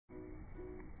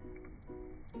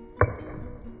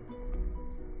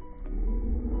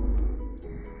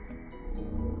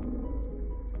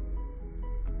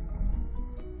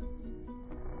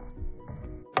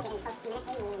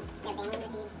Posthumously, meaning their family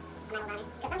receives a medal of honor.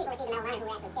 Because some people receive the medal of honor who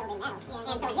were actually killed in battle. And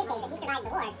so in his case, if he survived the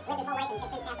war, lived his whole life and has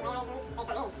since passed away, I assume, based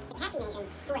on age, the Apache Nation,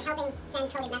 who were helping send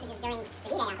coded messages during the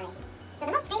D-Day operation. So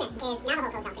the most famous is Navajo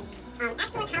Code Talkers.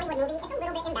 Excellent Hollywood movie. It's a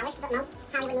little bit embellished, but most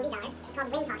Hollywood movies are, called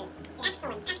Wind Talkers.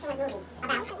 Excellent, excellent movie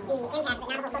about the impact that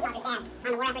Navajo Code Talkers had on the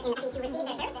war effort in the to receive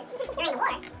their services during the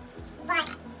war. But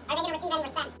are they going to receive any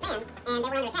respect? Man, and they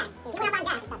were under attack. He went up on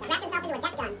deck, strapped himself into a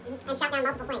deck gun, and shot down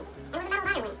multiple planes. And was a Medal of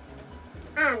Honor winner.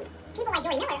 People like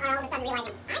Jory Miller are all of a sudden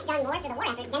realizing, I've done more for the war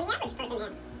effort than the average person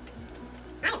has.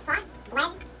 I have fought,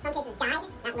 bled, some cases died,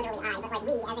 not literally I, but like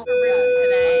we as a...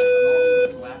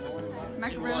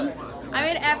 Macaroons? I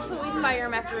made absolutely fire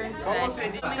macaroons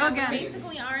today. Go again.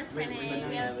 Basically aren't my name.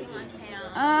 We have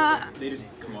Montana. They just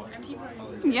come up.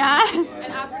 Yeah.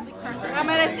 And awkwardly cross. I'm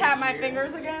gonna tap my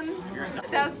fingers again.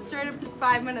 That was straight up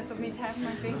 5 minutes of me tapping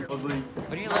my fingers. What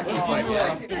are you looking for?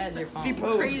 See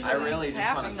pose. I really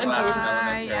just want to slap some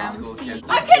elementary school kid.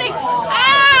 I'm kidding!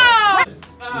 Ow!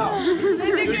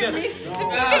 They think they're me. Did you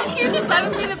get accused of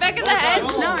slapping me in the back of the head?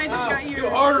 No, I just got you.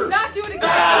 Harder! Not do it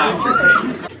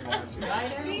again!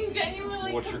 Being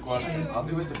genuinely. What's your question? I'll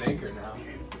do it to Baker now.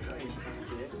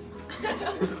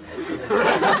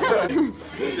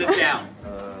 Sit down.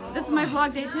 This is my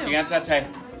vlog day too. Siéntate.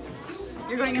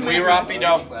 You're going in my Muy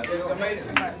rápido.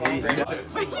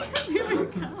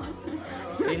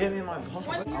 He hit me in my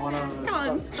butt.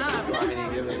 Colin, stop.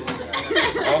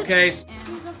 Okay. And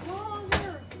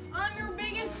I'm your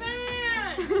biggest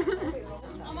fan!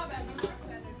 Oh my bad.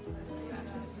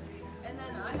 And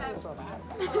then I have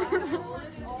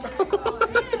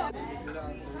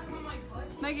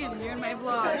Megan, you're in my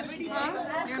vlog.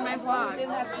 Huh? You're in my vlog.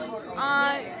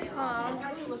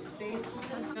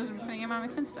 I'm putting him on my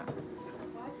Finsta.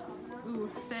 Ooh,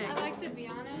 sick. I'd like to be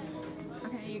on it.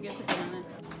 Okay, you get to be on it.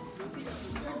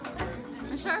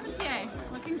 Miss Charpentier,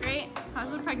 looking great.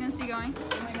 How's the pregnancy going?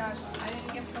 Oh my gosh, I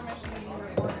didn't get permission to be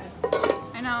recorded.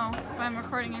 I know, but I'm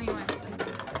recording anyway.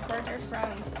 Record your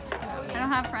friends. I don't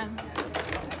have friends.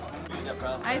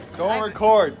 Don't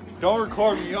record. Don't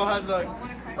record me. You don't have the.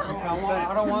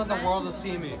 I don't want the world to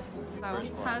see me. So,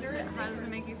 how does it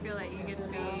make you feel that you get to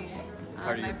be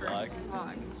Part of my your first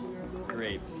vlog?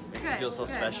 Great. Makes Good, you feel so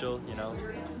good. special, you know.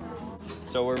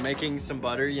 So we're making some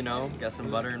butter, you know. Got some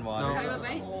butter and water. Can I have a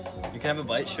bite? You can have a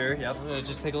bite, sure. Yep.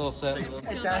 Just take a little sip. How do you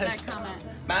feel about that comment?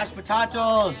 Mashed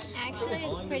potatoes. Actually,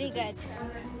 it's pretty good.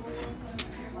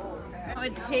 Oh,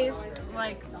 it tastes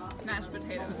like mashed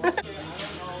potatoes.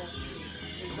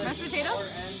 Mashed potatoes?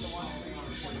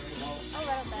 A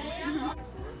little bit.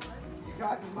 You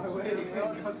got in my way.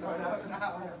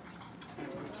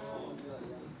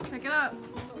 Pick it up.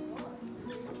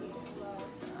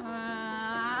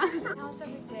 House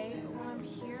every day, but when I'm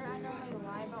here, I normally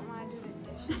lie about when I do the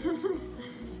dishes.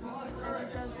 Never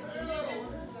does the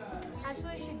dishes.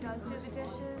 Actually, she does do the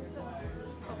dishes,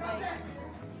 but like,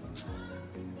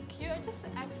 can you just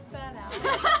X that out?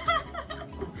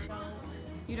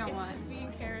 You don't It's want. just me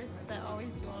and Karis that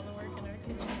always do all the work in our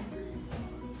kitchen.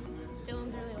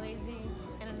 Dylan's really lazy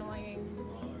and annoying.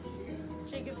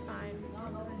 Jacob's fine,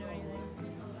 just doesn't do anything.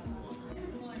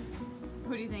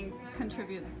 Who do you think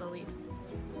contributes the least?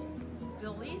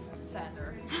 The least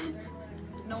center.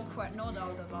 No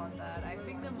doubt about that. I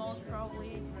think the most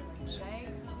probably Jake.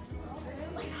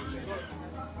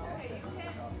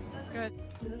 Good.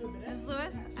 Ms.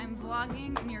 Lewis, I'm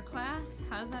vlogging in your class.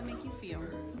 How does that make you feel?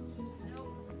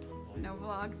 No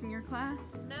vlogs in your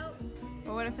class? Nope.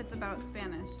 But what if it's about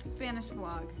Spanish? Spanish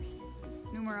vlog.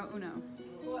 Numero uno.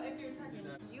 Well, if you're talking,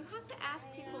 you have to ask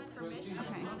people permission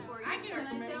Okay. before you start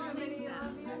filming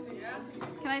them.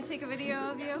 Can I take a video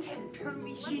of you?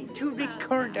 Permission to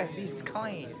record these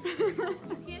coins. You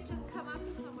can't just come up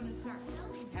to someone and start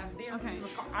filming. Okay.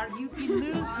 Are you the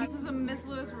loser? This is a Miss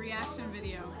Lewis reaction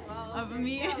video of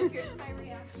me. Here's my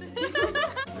reaction.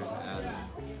 There's Adam.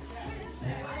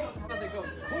 They go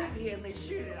Kobe and they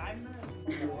shoot it. I'm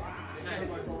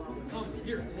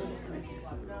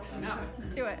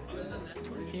Do it.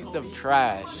 Piece of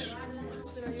trash.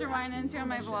 Mr. Winans, you're on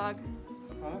my vlog.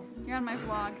 Huh? You're on my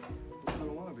vlog. I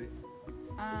don't want to be.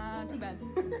 Too bad.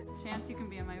 Chance, you can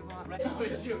be on my vlog.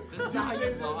 This is how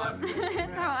you vlog.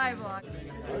 It's how I vlog.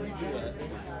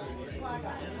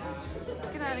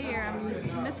 Get out of here,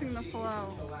 I'm missing the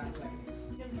flow.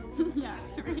 Yeah,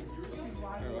 sorry.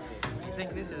 You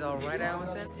think this is alright,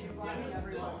 Allison?